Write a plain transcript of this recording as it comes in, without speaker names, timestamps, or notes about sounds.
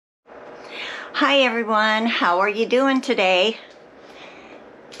Hi everyone, how are you doing today?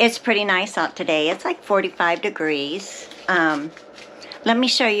 It's pretty nice out today. It's like 45 degrees. Let me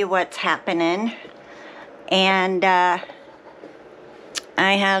show you what's happening. And I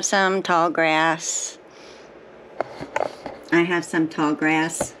have some tall grass. And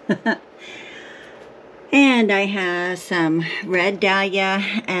I have some red dahlia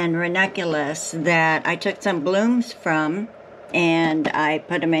and ranunculus that I took some blooms from, and I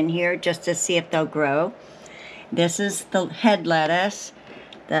put them in here just to see if they'll grow. This is the head lettuce,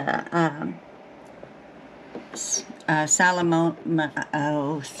 the Salanova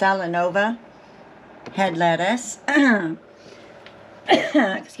head lettuce.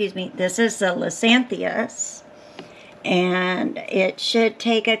 Excuse me. This is the Lysanthias, and it should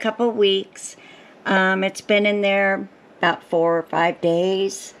take a couple weeks. It's been in there about 4 or 5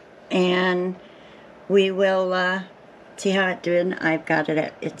 days, and we will see how it's doing. I've got it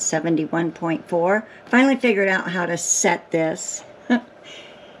at it's 71.4. Finally figured out how to set this.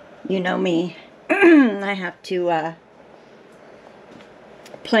 You know me. I have to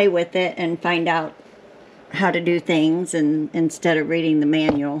play with it and find out how to do things, and instead of reading the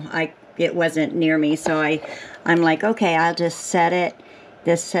manual, it wasn't near me, so I'm like, okay, I'll just set it.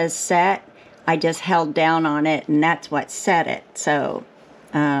 This says set. I just held down on it, and that's what set it. So,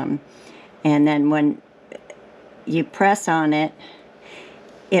 and then when you press on it,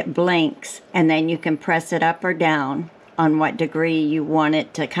 it blinks, and then you can press it up or down on what degree you want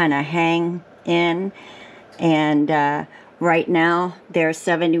it to kind of hang in. And right now, they're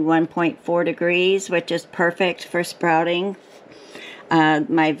 71.4 degrees, which is perfect for sprouting.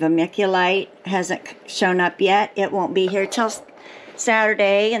 My vermiculite hasn't shown up yet. It won't be here till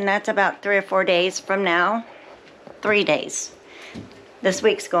Saturday, and that's about 3 or 4 days from now. 3 days. This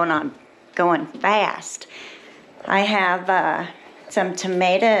week's going fast. I have some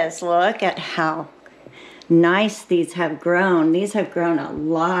tomatoes. Look at how nice these have grown. These have grown a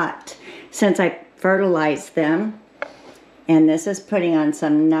lot since I fertilized them. And this is putting on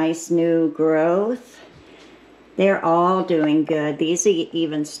some nice new growth. They're all doing good. These are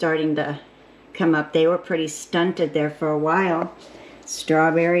even starting to come up. They were pretty stunted there for a while.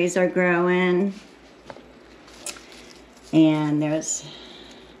 Strawberries are growing. And there was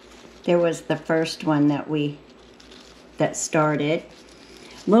the first one that started.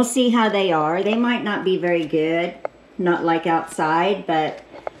 We'll see how they are. They might not be very good, not like outside, but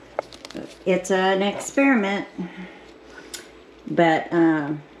it's an experiment. But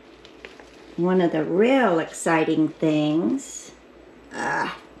one of the real exciting things,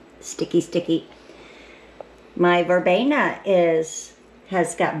 sticky. My verbena has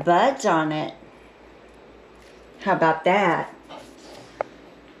got buds on it. How about that?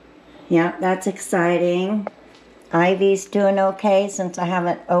 Yeah, that's exciting. Ivy's doing okay since I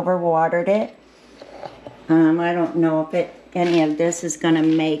haven't overwatered it. I don't know if any of this is going to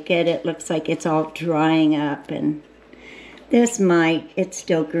make it. It looks like it's all drying up, and this might. It's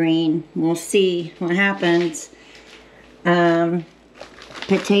still green. We'll see what happens. Potatoes.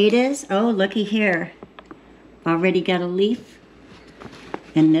 Oh, looky here. Already got a leaf.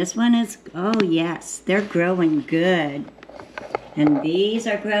 And this one is, oh yes, they're growing good. And these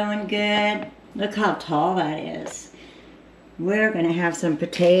are growing good. Look how tall that is. We're going to have some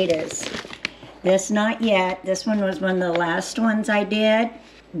potatoes. This not yet. This one was one of the last ones I did.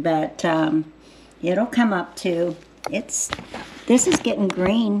 But it'll come up too. This is getting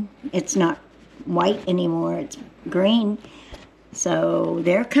green. It's not white anymore. It's green. So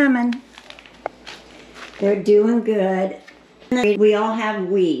they're coming. They're doing good. We all have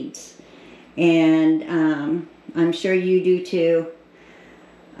weeds. And I'm sure you do too.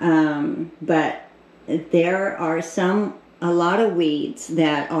 But there are a lot of weeds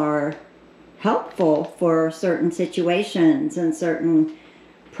that are helpful for certain situations and certain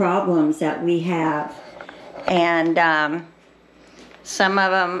problems that we have. And some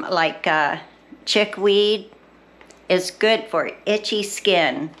of them, like chickweed, is good for itchy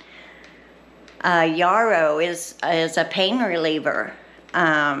skin. Yarrow is a pain reliever.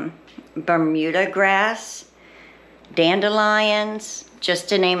 Bermuda grass, dandelions, just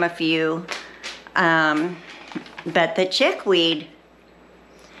to name a few. But the chickweed,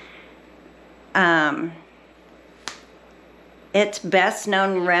 its best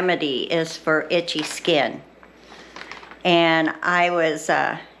known remedy is for itchy skin. And I was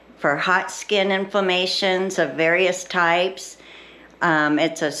for hot skin inflammations of various types.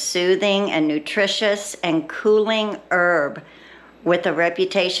 It's a soothing and nutritious and cooling herb with a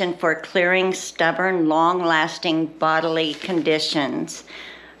reputation for clearing stubborn, long-lasting bodily conditions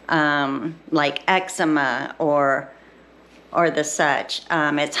like eczema or or the such.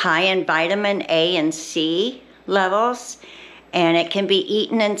 It's high in vitamin A and C levels, and it can be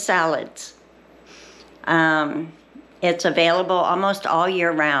eaten in salads. It's available almost all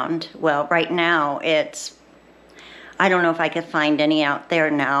year round. Well, right now I don't know if I could find any out there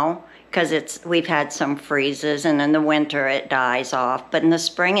now, because we've had some freezes, and in the winter it dies off, but in the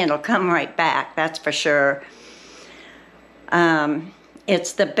spring it'll come right back, that's for sure.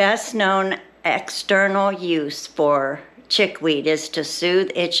 It's the best known external use for chickweed is to soothe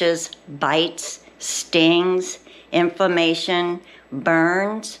itches, bites, stings, inflammation,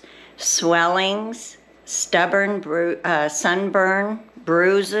 burns, swellings, stubborn sunburn,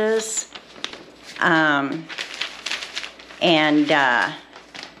 bruises,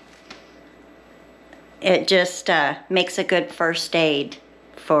 it just makes a good first aid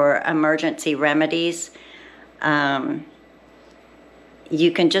for emergency remedies.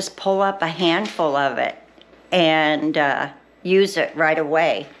 You can just pull up a handful of it and use it right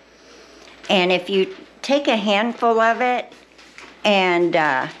away. And if you take a handful of it and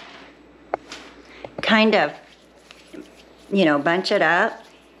kind of, bunch it up,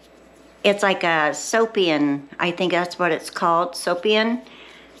 it's like a soapian, I think that's what it's called, soapian.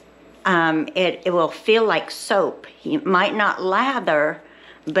 It will feel like soap. You might not lather,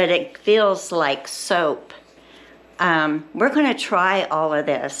 but it feels like soap. We're going to try all of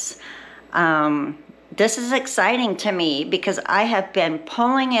this. This is exciting to me because I have been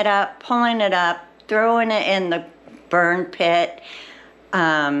pulling it up, throwing it in the burn pit.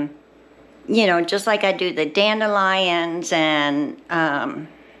 Just like I do the dandelions and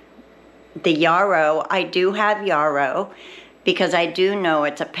the yarrow. I do have yarrow because I do know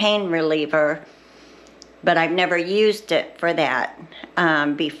it's a pain reliever, but I've never used it for that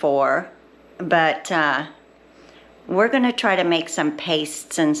before. But we're going to try to make some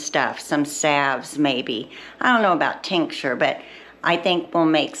pastes and stuff, some salves maybe. I don't know about tincture, but I think we'll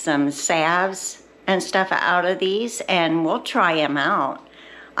make some salves and stuff out of these, and we'll try them out.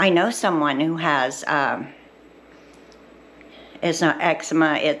 I know someone who has, it's not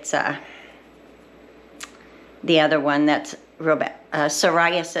eczema, it's the other one that's real bad,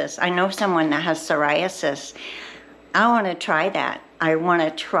 psoriasis. I know someone that has psoriasis. I want to try that. I want to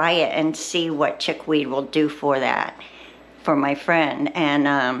try it and see what chickweed will do for that, for my friend,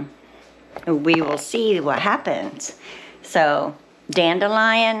 and we will see what happens. So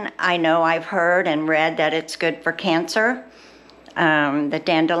dandelion, I know I've heard and read that it's good for cancer. The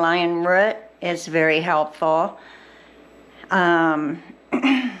dandelion root is very helpful. But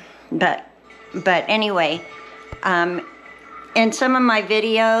anyway, in some of my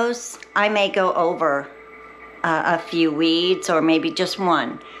videos, I may go over a few weeds, or maybe just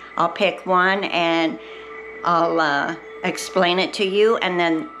one. I'll pick one and I'll explain it to you, and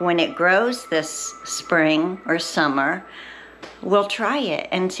then when it grows this spring or summer, we'll try it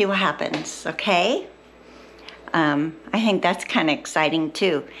and see what happens, okay? I think that's kind of exciting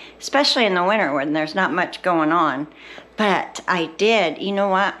too, especially in the winter when there's not much going on. But I did, you know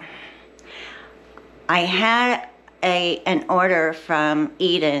what? I had an order from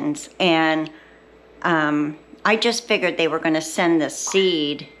Eden's, and I just figured they were going to send the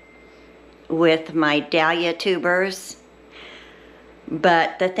seed with my dahlia tubers.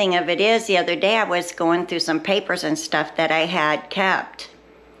 But the thing of it is, the other day I was going through some papers and stuff that I had kept,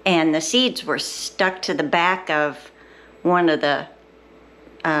 and the seeds were stuck to the back of one of the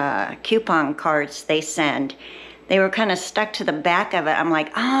coupon cards they send. They were kind of stuck to the back of it. I'm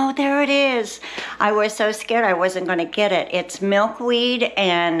like, oh, there it is. I was so scared I wasn't going to get it. It's milkweed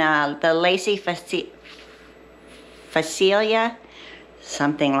and the lacy facilia,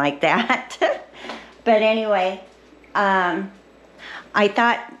 something like that. But anyway, I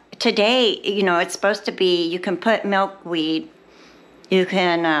thought today, it's supposed to be, you can put milkweed, you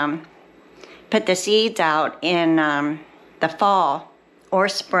can put the seeds out in the fall or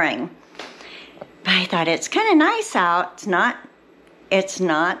spring. But I thought it's kind of nice out. It's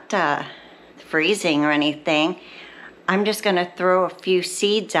not freezing or anything. I'm just going to throw a few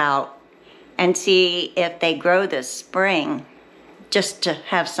seeds out and see if they grow this spring, just to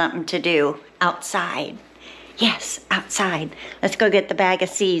have something to do outside. Yes, outside. Let's go get the bag of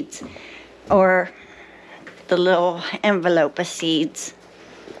seeds, or the little envelope of seeds.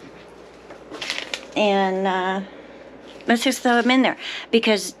 And let's just throw them in there,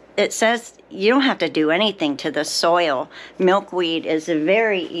 because it says you don't have to do anything to the soil. Milkweed is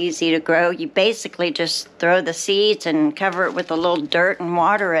very easy to grow. You basically just throw the seeds and cover it with a little dirt and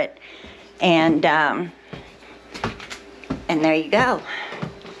water it. And there you go.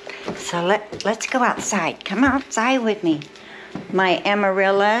 So let's go outside. Come outside with me. My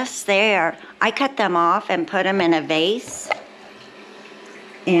amaryllis, I cut them off and put them in a vase.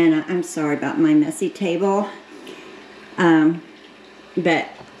 And I'm sorry about my messy table. But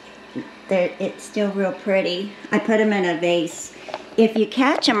it's still real pretty. I put them in a vase. If you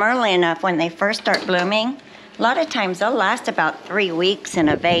catch them early enough when they first start blooming, a lot of times they'll last about 3 weeks in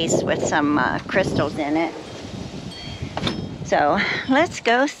a vase with some crystals in it. So let's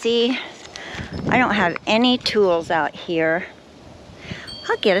go see. I don't have any tools out here.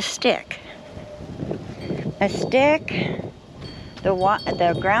 I'll get a stick. A stick.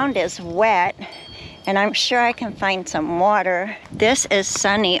 The ground is wet, and I'm sure I can find some water. This is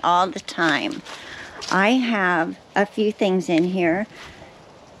sunny all the time. I have a few things in here.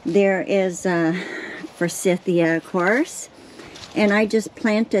 There is forsythia, of course, and I just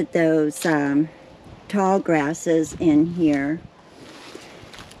planted those tall grasses in here.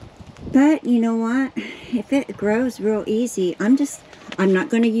 But you know what? If it grows real easy, I'm not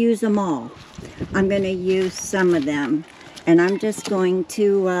going to use them all. I'm going to use some of them. And I'm just going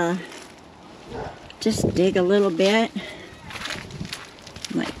to just dig a little bit.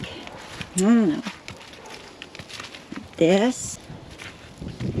 Like, I don't know. This.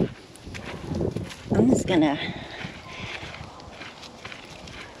 I'm just going to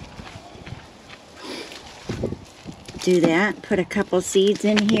do that. Put a couple seeds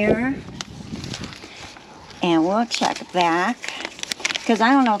in here. And we'll check back. Because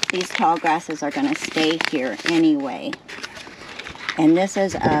I don't know if these tall grasses are going to stay here anyway. And this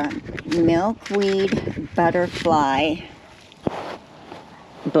is a milkweed butterfly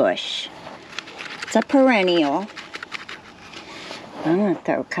bush. It's a perennial. I'm going to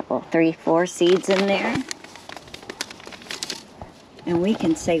throw a couple, 3, 4 seeds in there. And we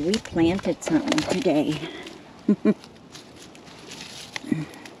can say we planted something today.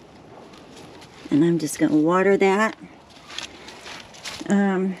 And I'm just going to water that.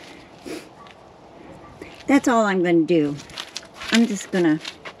 That's all I'm going to do. I'm just going to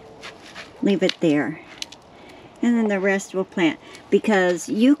leave it there. And then the rest we'll plant. Because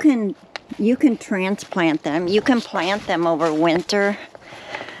you can transplant them. You can plant them over winter.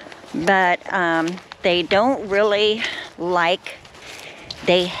 But they don't really like,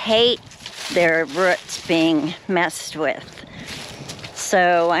 they hate their roots being messed with.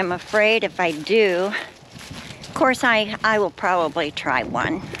 So I'm afraid if I do, of course I will probably try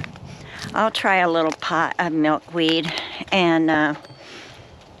one. I'll try a little pot of milkweed and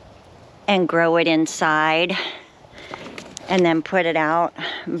grow it inside and then put it out.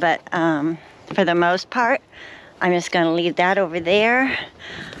 But for the most part, I'm just going to leave that over there.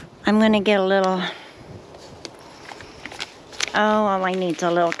 I'm going to get a little, all I need is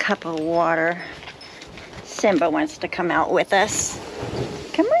a little cup of water. Simba wants to come out with us.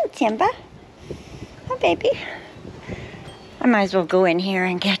 Come on, Simba. Oh, baby. I might as well go in here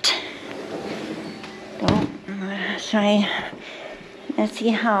and get, try messy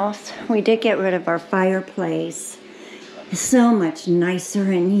house. We did get rid of our fireplace. It's so much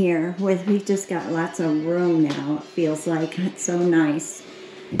nicer in here. We've just got lots of room now, it feels like. It's so nice.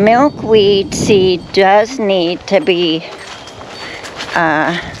 Milkweed seed does need to be,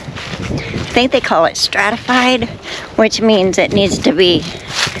 I think they call it stratified, which means it needs to be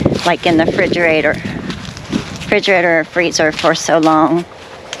like in the refrigerator or freezer for so long.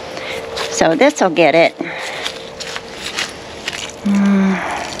 So this will get it.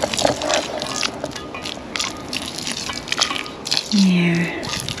 There.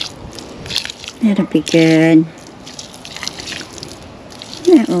 That'll be good.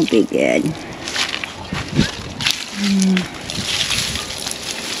 That will be good.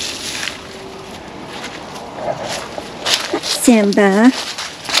 Simba.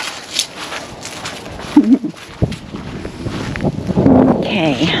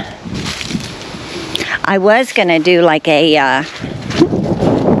 Okay. I was gonna do like a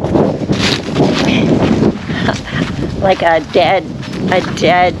like a dead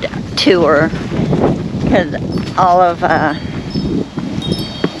tour, because all of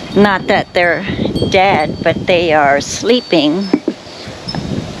not that they're dead, but they are sleeping.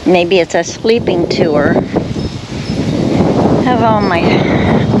 Maybe it's a sleeping tour of all my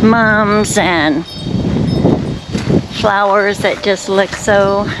mums and flowers that just look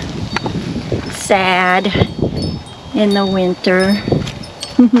so sad in the winter.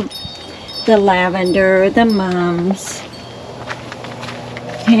 The lavender, the mums.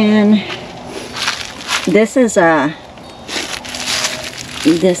 And this is a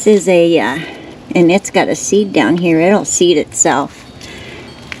and it's got a seed down here. It'll seed itself.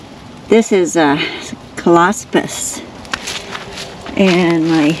 This is a colospis. And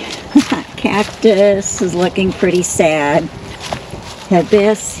my cactus is looking pretty sad.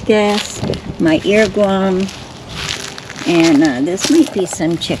 Hibiscus, my earglum, And this might be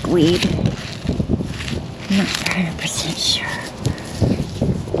some chickweed. I'm not 100% sure.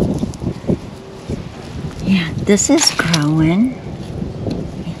 Yeah, this is growing.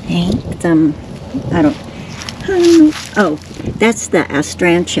 I think I don't know. Oh, that's the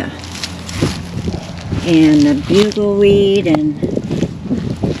astrantia. And the bugleweed and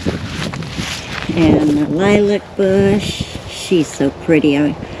the lilac bush. She's so pretty.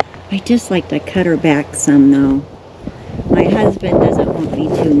 I just like to cut her back some though. My husband doesn't want me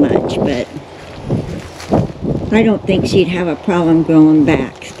too much, but I don't think she'd have a problem growing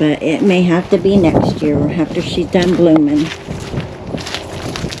back. But it may have to be next year or after she's done blooming.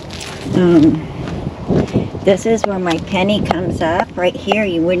 This is where my penny comes up. Right here,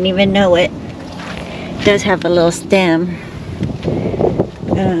 you wouldn't even know it. It does have a little stem.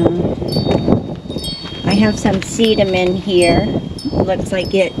 I have some sedum in here. Looks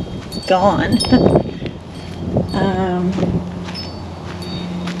like it's gone.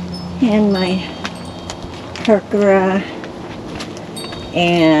 And my Herkera.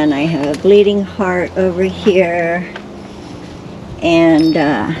 And I have a bleeding heart over here. And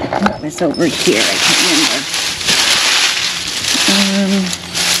what was over here? I can't remember.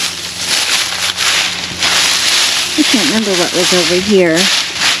 I can't remember what was over here.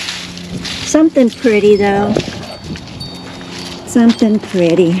 Something pretty though. Something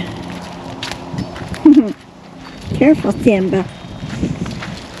pretty. Careful, Simba.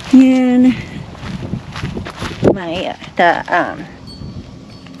 And my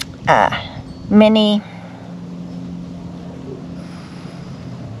mini.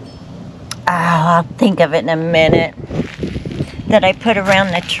 I'll think of it in a minute. That I put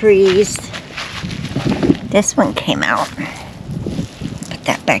around the trees. This one came out. Put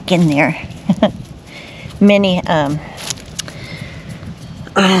that back in there. Mini.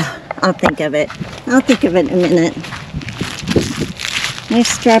 I'll think of it. I'll think of it in a minute. My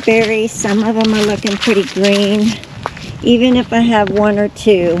strawberries, some of them are looking pretty green. Even if I have one or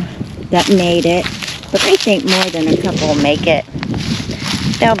two that made it. But I think more than a couple will make it.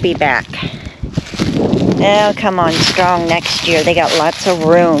 They'll be back. They'll come on strong next year. They got lots of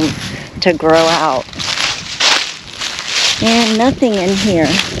room to grow out. And nothing in here.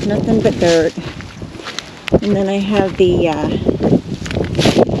 Nothing but dirt. And then I have the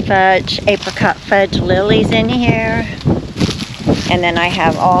apricot fudge lilies in here. And then I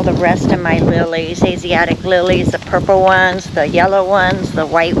have all the rest of my lilies, Asiatic lilies, the purple ones, the yellow ones, the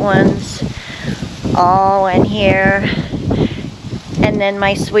white ones, all in here. And then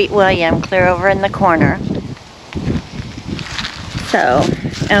my Sweet William clear over in the corner. So,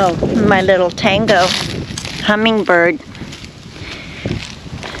 oh, my little Tango hummingbird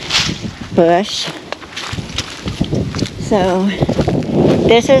bush. So,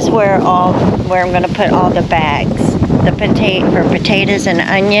 this is where I'm going to put all the bags. The for potatoes and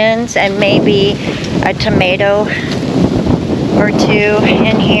onions, and maybe a tomato or two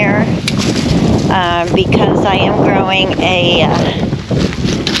in here, because I am growing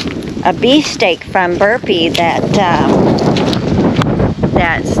a beefsteak from Burpee that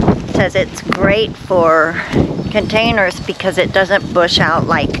says it's great for containers because it doesn't bush out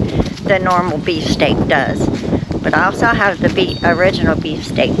like the normal beefsteak does. But I also have the original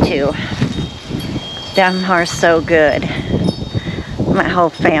beefsteak too. Them are so good. My whole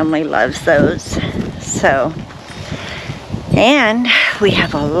family loves those. So, and we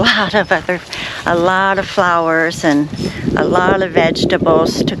have a lot of flowers and a lot of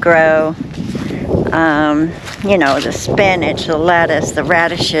vegetables to grow. You know, the spinach, the lettuce, the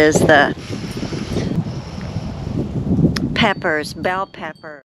radishes, the peppers, bell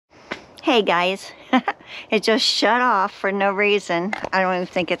pepper. Hey guys, it just shut off for no reason. I don't even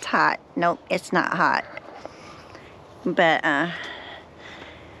think it's hot. Nope, it's not hot. But I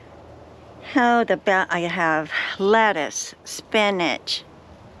have lettuce, spinach,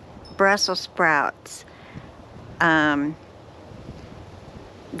 Brussels sprouts.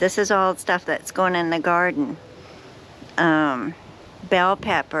 This is all stuff that's going in the garden. Bell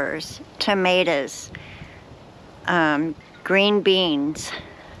peppers, tomatoes, green beans.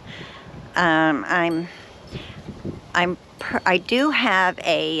 I do have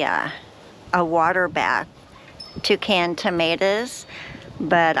a water bath to can tomatoes,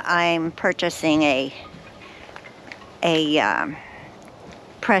 but I'm purchasing a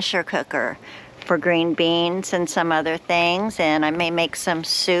pressure cooker for green beans and some other things, and I may make some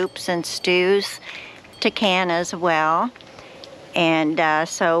soups and stews to can as well. And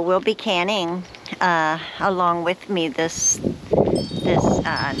so we'll be canning along with me this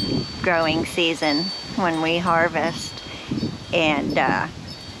growing season when we harvest. And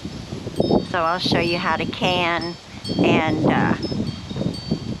so I'll show you how to can and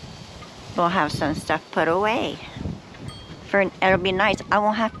we'll have some stuff put away. It'll be nice. I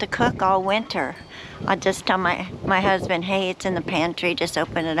won't have to cook all winter. I'll just tell my husband, hey, it's in the pantry, just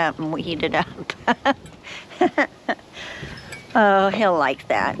open it up and we heat it up. Oh, he'll like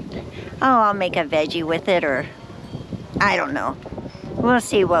that. Oh, I'll make a veggie with it, or I don't know. We'll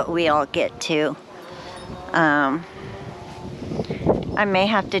see what we all get to. I may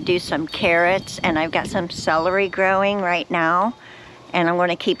have to do some carrots, and I've got some celery growing right now, and I'm going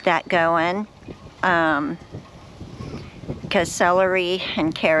to keep that going. Because celery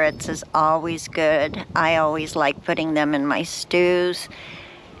and carrots is always good. I always like putting them in my stews,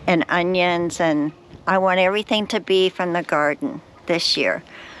 and onions, and I want everything to be from the garden this year.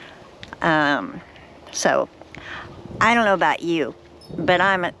 So I don't know about you, but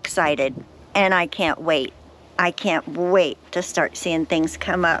I'm excited, and I can't wait. I can't wait to start seeing things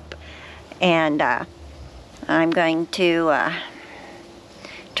come up. And I'm going to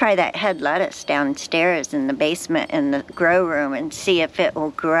try that head lettuce downstairs in the basement in the grow room and see if it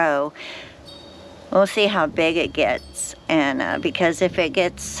will grow. We'll see how big it gets, and because if it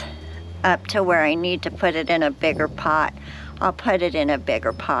gets up to where I need to put it in a bigger pot, I'll put it in a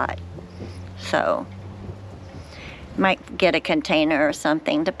bigger pot. So might get a container or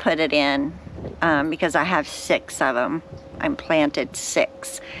something to put it in, because I have 6 of them. I'm planted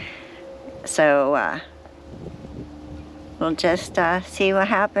 6. So we'll just see what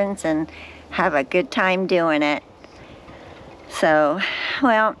happens and have a good time doing it. So,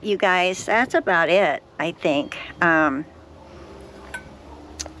 well, you guys, that's about it, I think.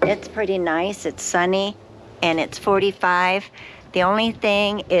 It's pretty nice. It's sunny, and it's 45. The only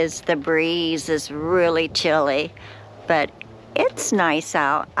thing is the breeze is really chilly, but it's nice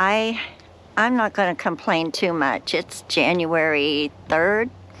out. I'm not going to complain too much. It's January 3rd,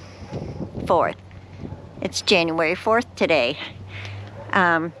 4th. It's January 4th today.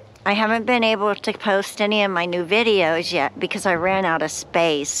 I haven't been able to post any of my new videos yet because I ran out of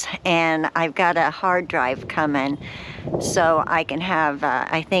space, and I've got a hard drive coming, so I can have,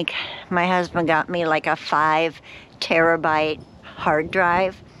 I think my husband got me like a 5 terabyte hard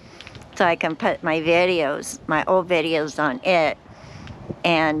drive, so I can put my videos, my old videos on it,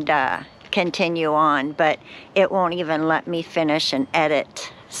 and continue on, but it won't even let me finish and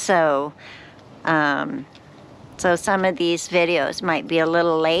edit. So so some of these videos might be a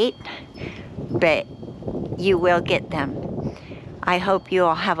little late, but you will get them. I hope you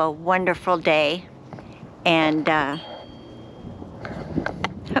all have a wonderful day, and I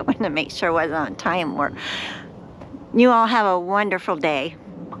want to make sure I was on time. You all have a wonderful day,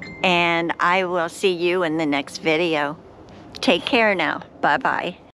 and I will see you in the next video. Take care now. Bye-bye.